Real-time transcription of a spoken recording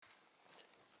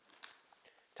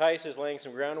Tice is laying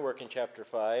some groundwork in chapter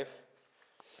 5.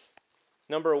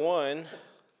 Number 1,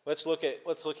 let's look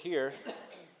here.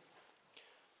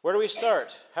 Where do we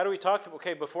start? How do we talk?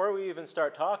 Okay, before we even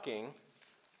start talking,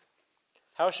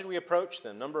 how should we approach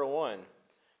them? Number 1,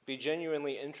 be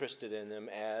genuinely interested in them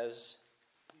as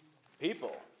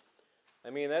people. I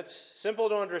mean, that's simple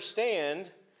to understand,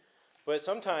 but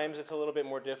sometimes it's a little bit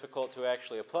more difficult to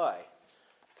actually apply.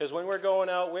 Because when we're going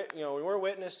out, when we're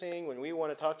witnessing, when we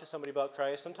want to talk to somebody about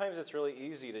Christ, sometimes it's really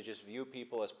easy to just view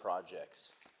people as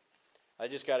projects. I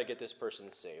just got to get this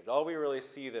person saved. All we really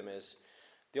see them as,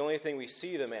 the only thing we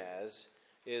see them as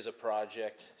is a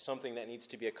project, something that needs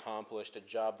to be accomplished, a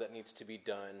job that needs to be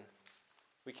done.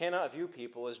 We cannot view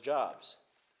people as jobs.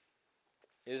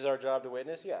 Is our job to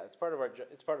witness? Yeah, it's part of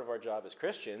our job as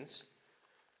Christians.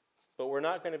 But we're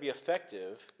not going to be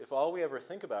effective if all we ever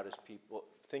think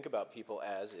about people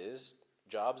as is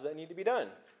jobs that need to be done.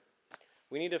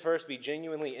 We need to first be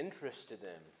genuinely interested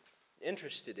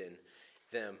in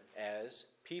them as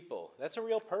people. That's a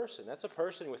real person. That's a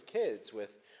person with kids,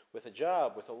 with a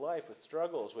job, with a life, with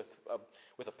struggles,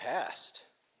 with a past.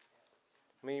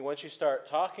 I mean, once you start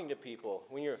talking to people,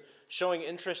 when you're showing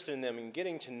interest in them and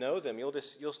getting to know them,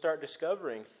 you'll start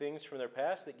discovering things from their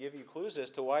past that give you clues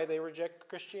as to why they reject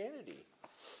Christianity.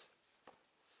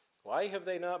 Why have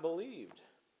they not believed?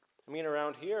 I mean,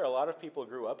 around here, a lot of people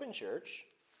grew up in church,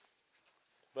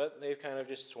 but they've kind of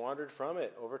just wandered from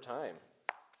it over time.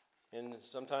 And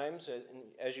sometimes,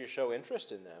 as you show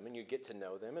interest in them and you get to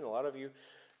know them, and a lot of you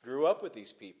grew up with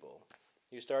these people,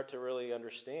 you start to really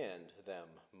understand them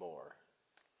more.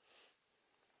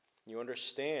 You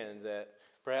understand that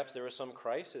perhaps there was some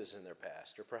crisis in their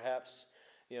past, or perhaps,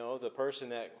 the person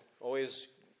that always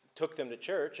took them to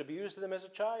church abused them as a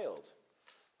child.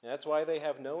 And that's why they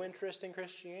have no interest in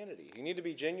Christianity. You need to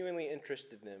be genuinely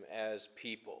interested in them as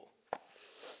people.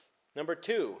 Number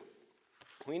 2,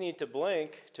 we need to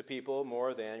blank to people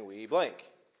more than we blank.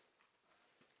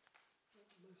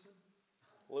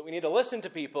 Well, we need to listen to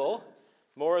people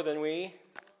more than we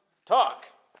talk.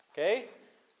 Okay?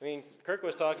 I mean, Kirk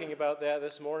was talking about that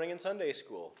this morning in Sunday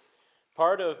school.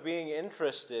 Part of being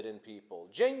interested in people,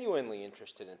 genuinely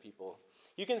interested in people.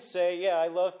 You can say, yeah, I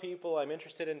love people, I'm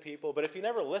interested in people, but if you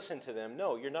never listen to them,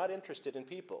 no, you're not interested in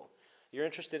people. You're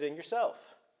interested in yourself.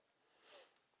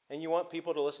 And you want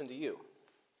people to listen to you.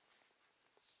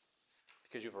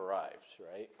 Because you've arrived,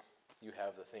 right? You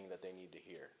have the thing that they need to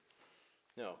hear.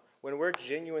 No, when we're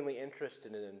genuinely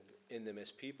interested in them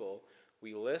as people,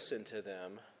 we listen to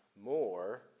them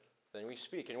more than we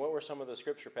speak. And what were some of the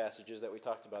scripture passages that we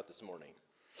talked about this morning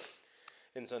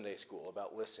in Sunday school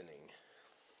about listening?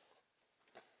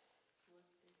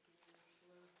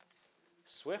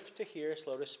 Swift to hear,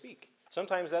 slow to speak.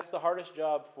 Sometimes that's the hardest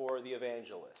job for the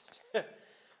evangelist. I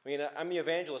mean, I'm the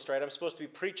evangelist, right? I'm supposed to be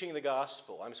preaching the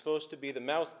gospel. I'm supposed to be the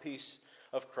mouthpiece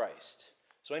of Christ.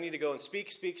 So I need to go and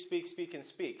speak, and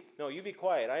speak. No, you be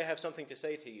quiet. I have something to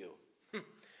say to you.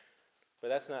 But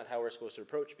that's not how we're supposed to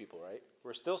approach people, right?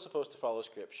 We're still supposed to follow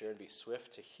Scripture and be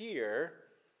swift to hear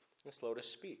and slow to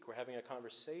speak. We're having a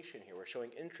conversation here. We're showing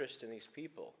interest in these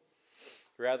people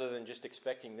rather than just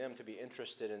expecting them to be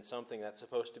interested in something that's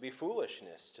supposed to be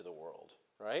foolishness to the world,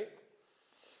 right?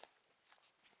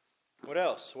 What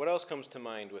else? What else comes to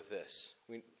mind with this?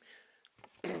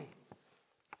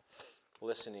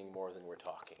 Listening more than we're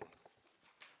talking.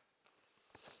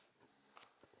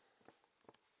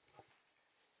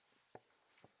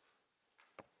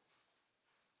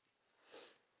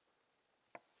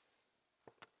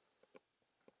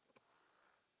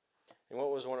 And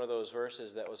what was one of those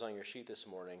verses that was on your sheet this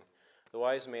morning? The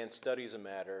wise man studies a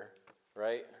matter,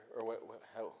 right? Or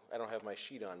how? I don't have my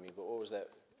sheet on me, but what was that?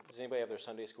 Does anybody have their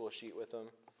Sunday school sheet with them?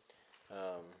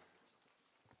 I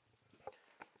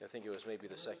think it was maybe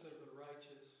the second. The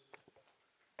righteous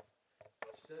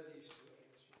studies to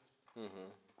answer,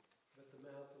 but the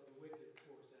mouth of the wicked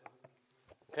pours out.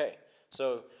 Okay,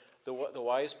 so the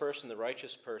wise person, the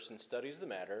righteous person, studies the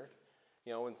matter.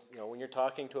 When you're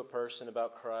talking to a person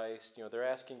about Christ, they're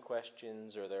asking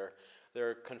questions or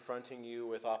they're confronting you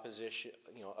with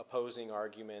opposing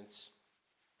arguments.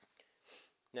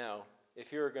 Now,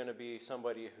 if you're going to be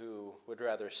somebody who would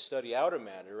rather study out a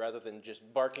matter rather than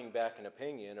just barking back an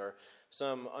opinion or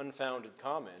some unfounded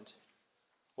comment,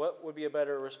 what would be a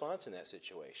better response in that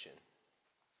situation?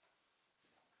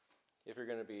 If you're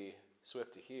going to be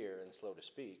swift to hear and slow to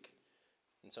speak,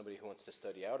 and somebody who wants to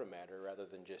study out a matter rather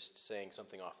than just saying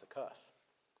something off the cuff,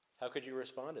 how could you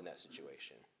respond in that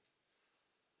situation?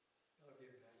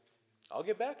 I'll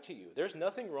get back to you. There's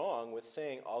nothing wrong with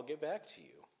saying, I'll get back to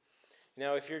you.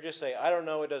 Now, if you're just saying, I don't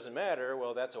know, it doesn't matter,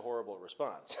 well, that's a horrible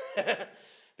response.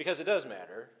 Because it does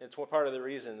matter. It's part of the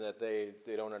reason that they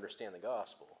don't understand the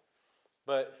gospel.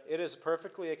 But it is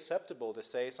perfectly acceptable to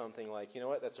say something like, you know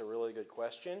what, that's a really good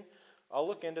question. I'll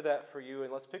look into that for you,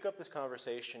 and let's pick up this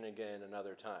conversation again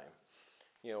another time.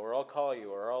 Or I'll call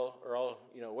you, or I'll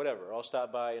whatever. I'll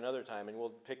stop by another time, and we'll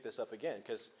pick this up again,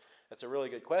 because that's a really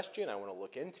good question. I want to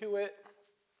look into it.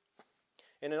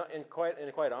 And quite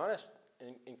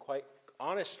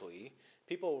honestly,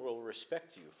 people will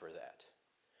respect you for that.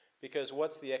 Because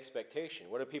what's the expectation?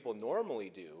 What do people normally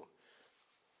do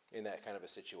in that kind of a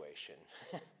situation?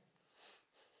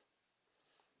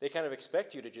 They kind of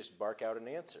expect you to just bark out an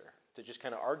answer, to just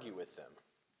kind of argue with them.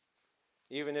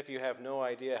 Even if you have no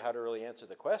idea how to really answer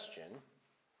the question,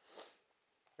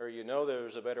 or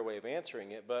there's a better way of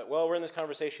answering it, but we're in this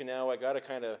conversation now, I got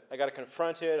to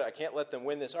confront it. I can't let them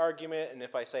win this argument, and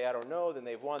if I say I don't know, then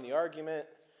they've won the argument.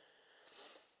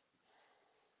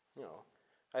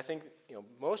 I think,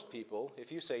 most people, if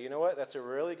you say, you know what, that's a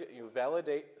really good, you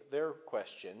validate their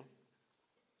question,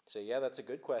 say, yeah, that's a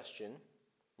good question.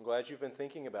 I'm glad you've been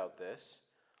thinking about this.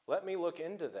 Let me look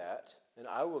into that, and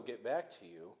I will get back to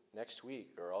you next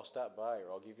week, or I'll stop by,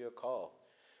 or I'll give you a call.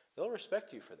 They'll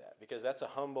respect you for that, because that's a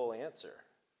humble answer.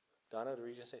 Donna, were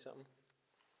you going to say something?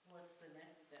 What's the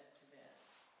next step to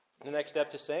that? The next step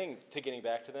to getting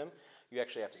back to them, you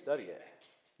actually have to study it.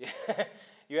 Yeah,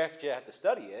 you actually have to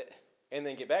study it, and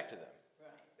then get back to them.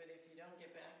 Right, but if you don't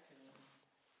get back to them,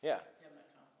 yeah, you haven't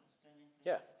accomplished anything.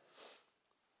 Yeah.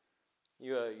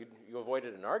 You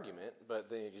avoided an argument, but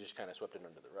then you just kind of swept it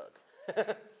under the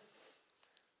rug.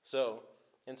 So,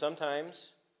 and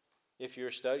sometimes, if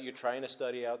you're trying to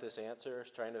study out this answer,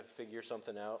 trying to figure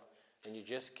something out, and you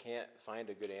just can't find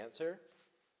a good answer,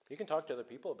 you can talk to other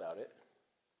people about it.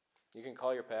 You can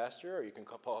call your pastor, or you can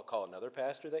call another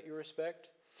pastor that you respect.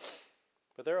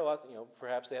 But there are a lot,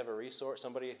 perhaps they have a resource,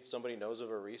 somebody knows of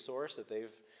a resource that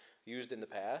they've used in the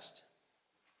past.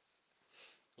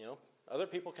 Other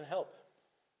people can help.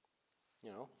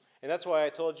 And that's why I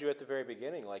told you at the very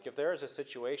beginning, like if there is a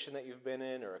situation that you've been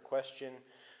in or a question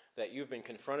that you've been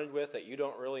confronted with that you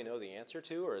don't really know the answer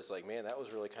to, or it's like, man, that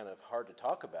was really kind of hard to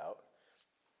talk about,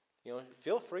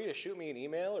 feel free to shoot me an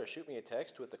email or shoot me a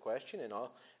text with the question, and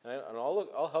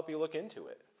I'll help you look into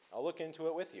it. I'll look into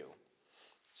it with you,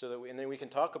 and then we can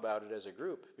talk about it as a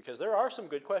group, because there are some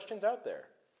good questions out there.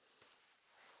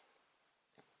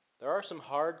 There are some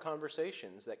hard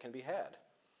conversations that can be had.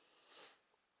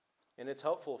 And it's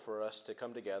helpful for us to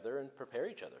come together and prepare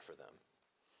each other for them.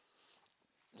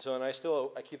 So, and I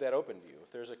keep that open to you.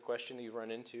 If there's a question that you've run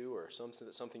into, or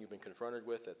something you've been confronted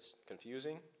with that's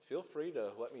confusing, feel free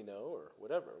to let me know, or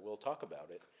whatever. We'll talk about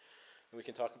it. And we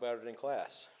can talk about it in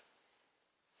class.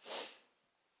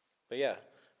 But yeah,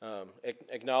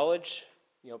 acknowledge,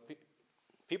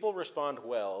 people respond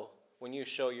well when you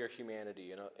show your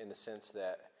humanity in the sense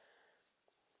that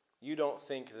you don't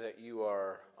think that you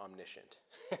are omniscient.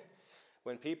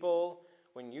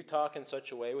 When you talk in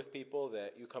such a way with people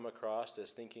that you come across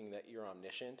as thinking that you're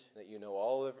omniscient, that you know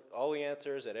all the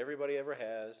answers that everybody ever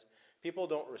has, people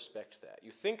don't respect that. You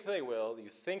think they will, you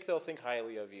think they'll think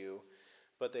highly of you,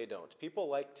 but they don't. People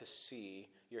like to see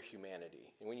your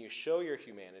humanity. And when you show your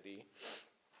humanity,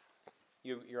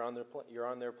 you're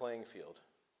on their playing field.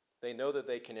 They know that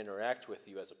they can interact with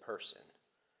you as a person,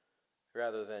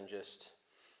 rather than just,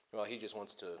 well, he just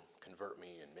wants to convert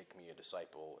me and make me a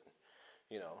disciple,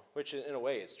 which in a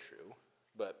way is true,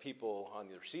 but people on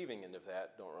the receiving end of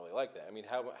that don't really like that. I mean,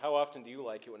 how often do you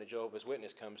like it when a Jehovah's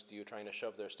Witness comes to you trying to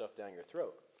shove their stuff down your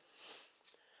throat?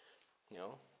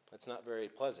 That's not very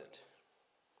pleasant.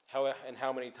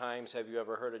 How many times have you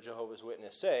ever heard a Jehovah's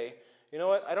Witness say, you know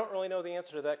what, I don't really know the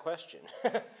answer to that question.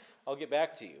 I'll get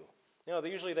back to you.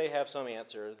 Usually they have some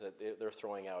answer that they're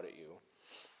throwing out at you.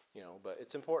 But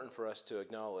it's important for us to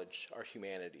acknowledge our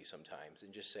humanity sometimes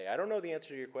and just say, I don't know the answer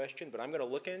to your question, but I'm going to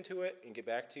look into it and get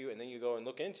back to you. And then you go and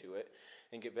look into it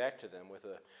and get back to them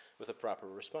with a proper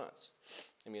response.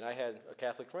 I mean, I had a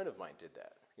Catholic friend of mine did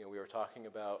that. We were talking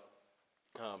about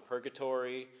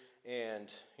purgatory and,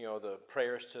 the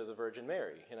prayers to the Virgin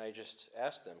Mary. And I just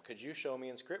asked them, could you show me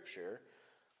in Scripture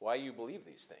why you believe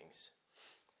these things?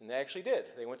 And they actually did.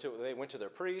 They went to their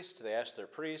priest. They asked their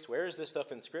priest, where is this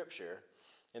stuff in Scripture?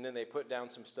 And then they put down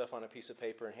some stuff on a piece of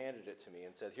paper and handed it to me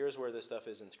and said, here's where this stuff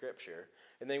is in Scripture.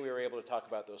 And then we were able to talk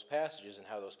about those passages and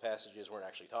how those passages weren't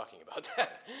actually talking about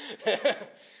that.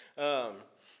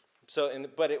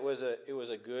 But it was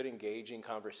a good, engaging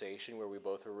conversation where we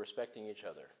both were respecting each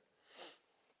other.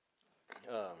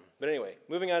 But anyway,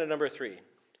 moving on to number 3.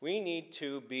 We need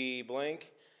to be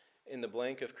blank in the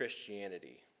blank of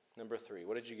Christianity. Number 3.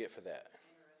 What did you get for that?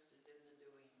 Interested in the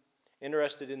doing.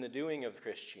 Interested in the doing of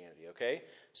Christianity, okay?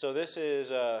 So this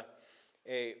is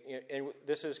and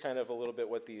this is kind of a little bit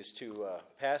what these two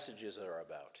passages are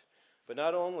about. But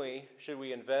not only should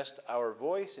we invest our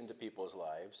voice into people's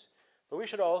lives, but we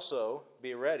should also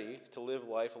be ready to live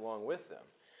life along with them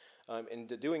in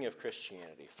the doing of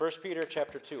Christianity. 1 Peter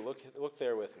chapter 2, look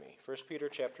there with me. 1 Peter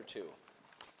chapter 2.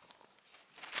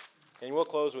 And we'll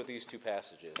close with these two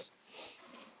passages.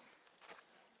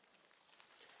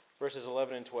 Verses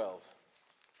 11 and 12.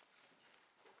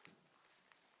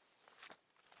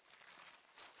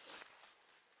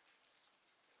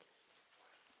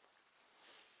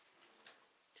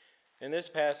 And this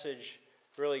passage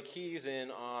really keys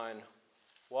in on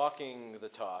walking the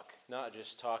talk, not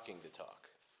just talking the talk.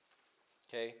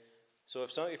 Okay? So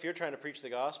if you're trying to preach the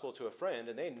gospel to a friend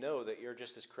and they know that you're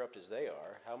just as corrupt as they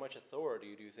are, how much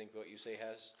authority do you think what you say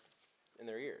has in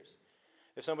their ears?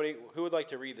 If somebody, who would like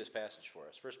to read this passage for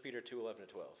us? 1 Peter 2, 11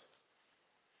 to 12.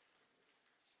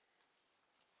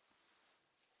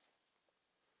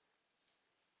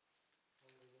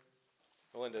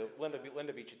 Linda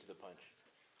beat you to the punch.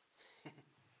 11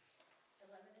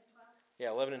 and 12?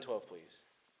 Yeah, 11 and 12, please.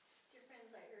 Dear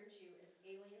friends, I urge you as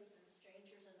aliens and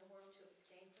strangers in the world to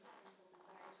abstain from sinful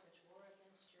desires which war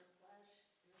against your flesh,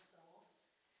 your soul.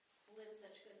 Live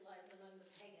such good lives among the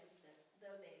pagans that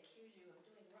though they accuse you of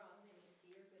doing wrong, they may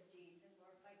see your good deeds and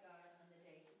glorify God on the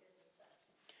day He visits us.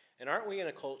 And aren't we in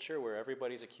a culture where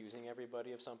everybody's accusing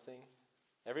everybody of something?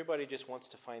 Everybody just wants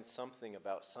to find something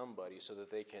about somebody so that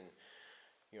they can,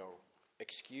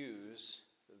 excuse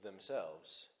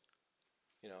themselves.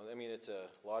 I mean, it's a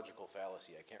logical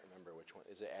fallacy. I can't remember which one.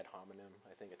 Is it ad hominem?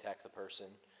 I think attack the person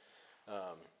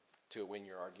to win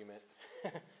your argument.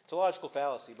 It's a logical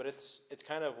fallacy, but it's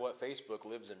kind of what Facebook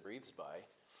lives and breathes by.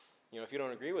 If you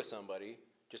don't agree with somebody,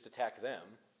 just attack them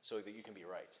so that you can be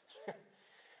right.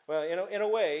 Well, in a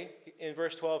way, in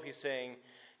verse 12, he's saying,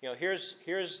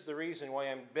 here's the reason why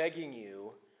I'm begging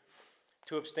you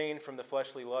to abstain from the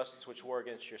fleshly lusts which war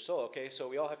against your soul. Okay, so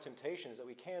we all have temptations that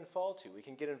we can fall to. We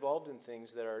can get involved in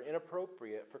things that are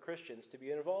inappropriate for Christians to be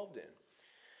involved in.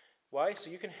 Why? So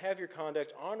you can have your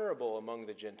conduct honorable among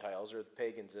the Gentiles, or the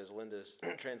pagans, as Linda's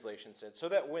translation said, so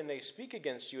that when they speak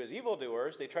against you as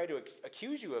evildoers, they try to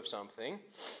accuse you of something,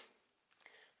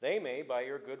 they may, by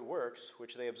your good works,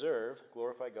 which they observe,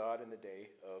 glorify God in the day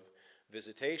of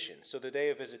visitation. So the day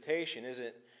of visitation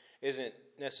isn't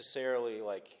necessarily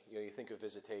like, you think of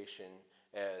visitation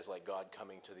as like God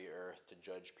coming to the earth to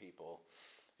judge people.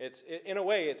 In a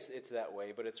way, it's that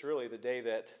way, but it's really the day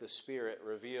that the Spirit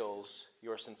reveals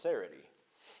your sincerity.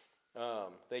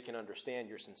 They can understand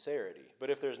your sincerity.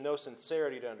 But if there's no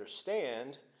sincerity to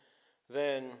understand,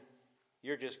 then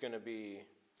you're just going to be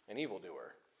an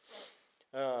evildoer.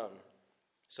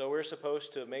 So we're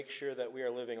supposed to make sure that we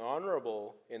are living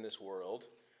honorable in this world,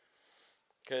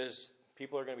 because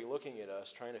people are going to be looking at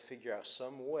us, trying to figure out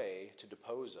some way to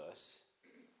depose us,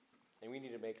 and we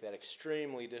need to make that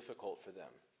extremely difficult for them.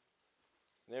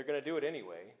 And they're going to do it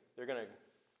anyway. They're going to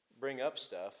bring up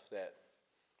stuff that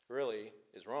really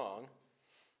is wrong,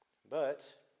 but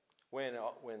when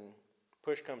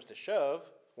push comes to shove,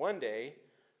 one day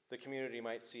the community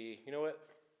might see, you know what?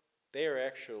 They are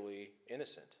actually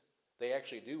innocent. They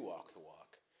actually do walk the walk.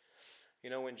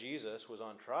 When Jesus was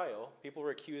on trial, people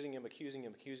were accusing him,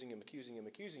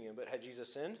 but had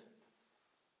Jesus sinned?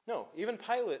 No. Even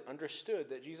Pilate understood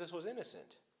that Jesus was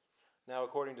innocent. Now,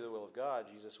 according to the will of God,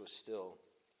 Jesus was still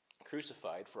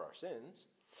crucified for our sins.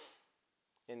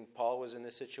 And Paul was in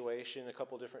this situation a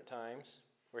couple different times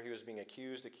where he was being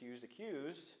accused,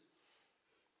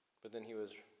 but then he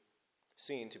was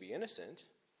seen to be innocent.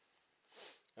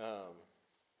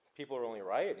 People were only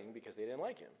rioting because they didn't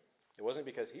like him. It wasn't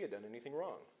because he had done anything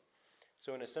wrong.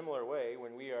 So in a similar way,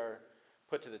 when we are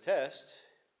put to the test,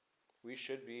 we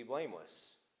should be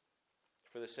blameless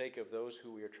for the sake of those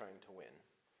who we are trying to win.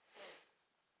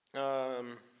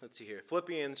 Let's see here.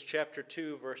 Philippians chapter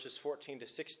 2, verses 14 to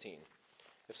 16.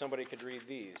 If somebody could read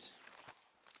these.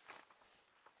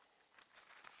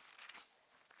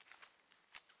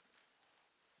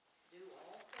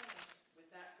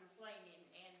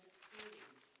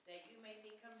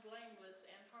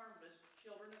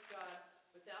 Children of God,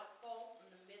 without fault in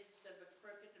the midst of a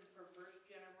crooked and perverse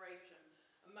generation,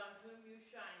 among whom you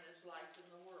shine as lights in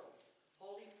the world,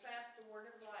 holding fast the word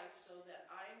of life, so that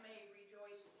I may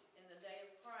rejoice in the day of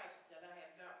Christ, that I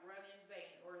have not run in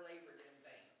vain or labored in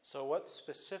vain. So what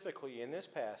specifically in this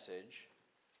passage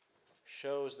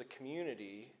shows the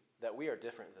community that we are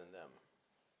different than them?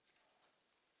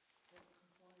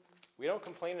 We don't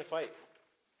complain and fight.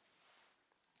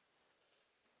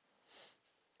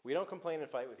 We don't complain and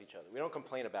fight with each other. We don't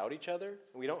complain about each other.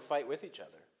 We don't fight with each other.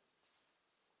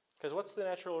 Because what's the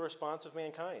natural response of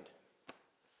mankind?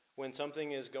 When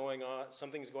something's going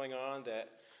on that,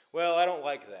 well, I don't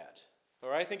like that.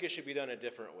 Or I think it should be done a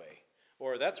different way.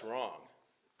 Or that's wrong.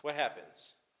 What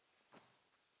happens?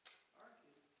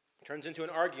 It turns into an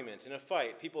argument and a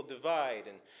fight. People divide,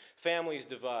 and families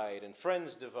divide, and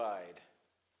friends divide.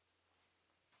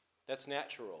 That's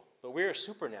natural. But we are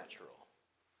supernatural.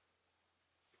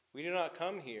 We do not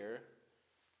come here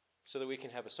so that we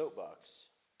can have a soapbox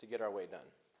to get our way done.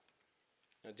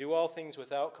 Now, do all things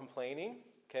without complaining,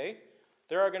 okay?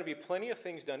 There are going to be plenty of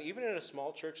things done, even in a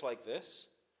small church like this,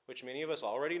 which many of us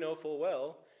already know full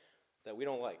well, that we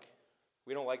don't like.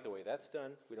 We don't like the way that's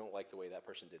done. We don't like the way that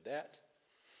person did that.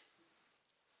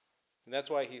 And that's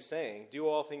why he's saying, do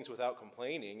all things without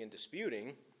complaining and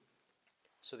disputing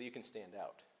so that you can stand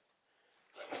out.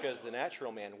 Because the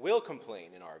natural man will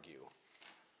complain and argue.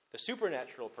 The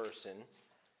supernatural person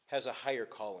has a higher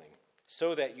calling,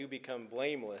 so that you become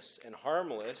blameless and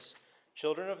harmless,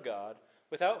 children of God,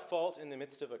 without fault in the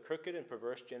midst of a crooked and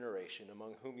perverse generation,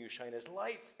 among whom you shine as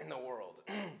lights in the world.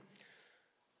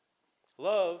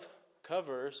 Love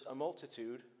covers a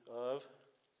multitude of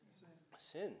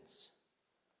sins.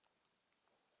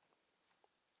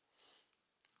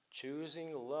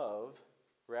 Choosing love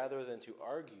rather than to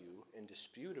argue and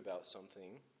dispute about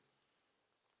something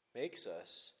makes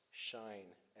us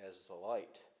shine as the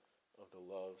light of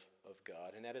the love of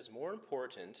God. And that is more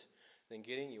important than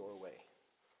getting your way,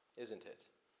 isn't it?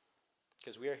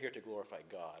 Because we are here to glorify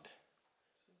God,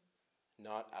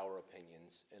 not our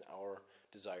opinions and our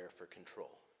desire for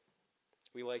control.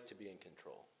 We like to be in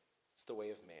control. It's the way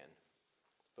of man.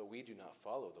 But we do not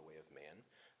follow the way of man.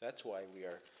 That's why we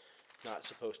are not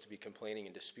supposed to be complaining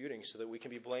and disputing, so that we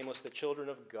can be blameless, the children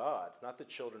of God, not the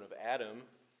children of Adam,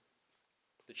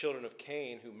 the children of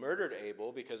Cain, who murdered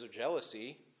Abel because of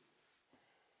jealousy.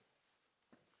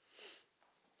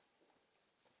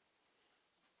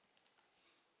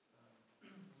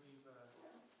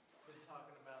 We've been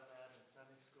talking about that in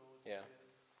Sunday school with Yeah. the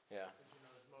kids. Yeah. Because,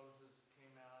 as Moses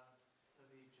came out of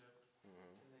Egypt,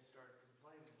 and they started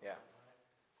complaining Yeah. about it, right?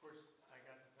 Of course, I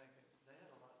got to thinking, they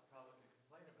had a lot probably to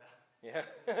complain about. Yeah.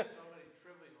 There's so many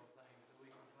trivial things that we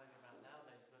complain about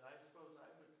nowadays, but I suppose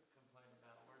I would complain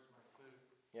about, where's my food?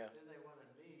 Yeah. Then they wanted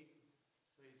meat,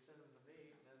 so you send them the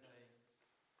meat, and then they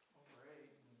overate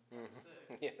and got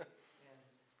sick. Yeah. And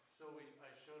so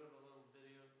I showed him a little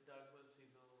video. Douglas,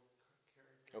 he's a little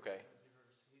character. Okay. Have you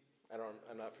ever seen?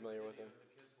 I'm not familiar with him.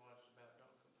 The kids watched about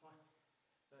Don't Complain.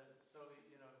 But so,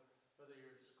 whether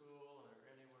you're at school or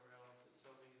anywhere else, it's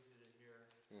so easy to hear,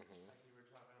 like you were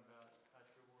talking about at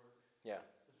your work Yeah.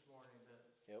 this morning, that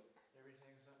Yep. every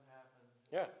time something happens,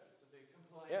 Yeah. it's a big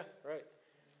complaint. Yeah, right.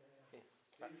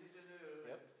 And, it's easy to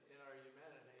do. Yep. In our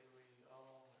humanity, we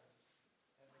all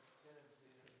have a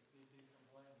tendency to be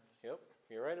complainers. Yep,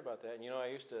 you're right about that. And I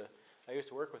used to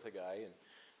work with a guy, and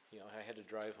I had to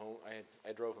drive home.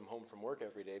 I drove him home from work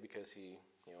every day because he,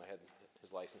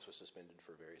 his license was suspended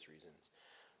for various reasons.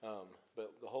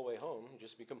 But the whole way home, he'd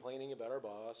just be complaining about our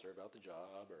boss or about the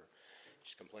job, or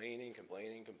just complaining, and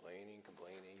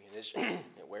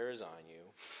it wears on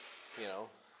you.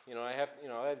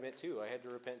 I admit too, I had to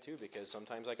repent too, because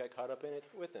sometimes I got caught up in it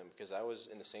with him, because I was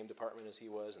in the same department as he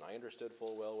was, and I understood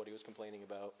full well what he was complaining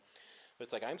about. But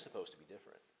it's like, I'm supposed to be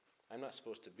different. I'm not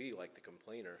supposed to be like the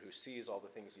complainer who sees all the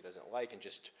things he doesn't like and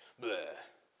just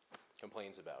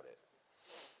complains about it.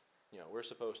 We're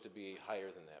supposed to be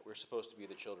higher than that. We're supposed to be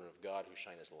the children of God who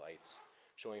shine as lights,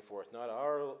 showing forth not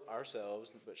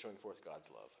ourselves, but showing forth God's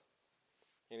love.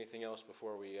 Anything else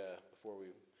before we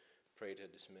pray to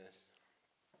dismiss?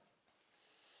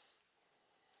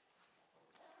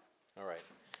 All right.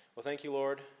 Well, thank you,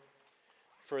 Lord,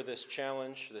 for this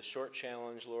challenge, this short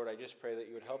challenge, Lord. I just pray that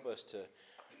you would help us to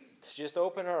just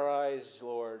open our eyes,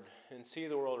 Lord, and see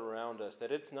the world around us,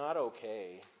 that it's not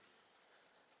okay,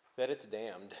 that it's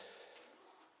damned,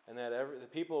 and that the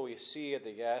people we see at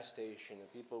the gas station,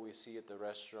 the people we see at the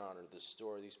restaurant or the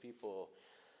store, these people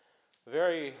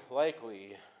very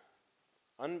likely,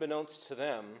 unbeknownst to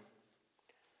them,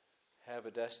 have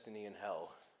a destiny in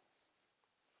hell,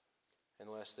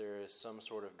 unless there is some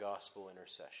sort of gospel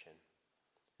intercession.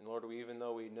 And Lord, even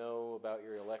though we know about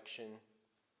your election,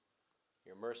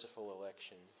 your merciful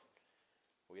election,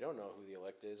 we don't know who the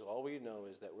elect is. All we know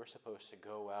is that we're supposed to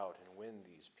go out and win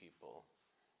these people.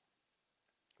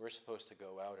 We're supposed to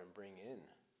go out and bring in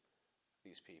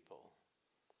these people.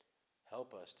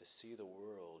 Help us to see the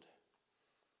world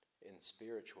in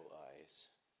spiritual eyes,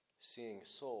 seeing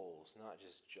souls, not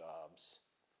just jobs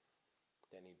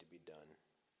that need to be done.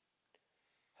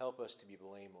 Help us to be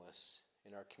blameless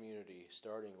in our community,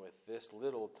 starting with this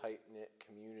little tight-knit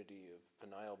community of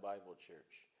Peniel Bible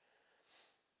Church.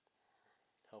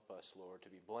 Help us, Lord, to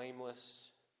be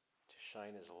blameless, to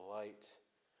shine as a light,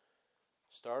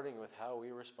 starting with how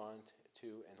we respond to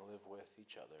and live with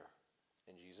each other.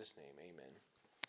 In Jesus' name, amen.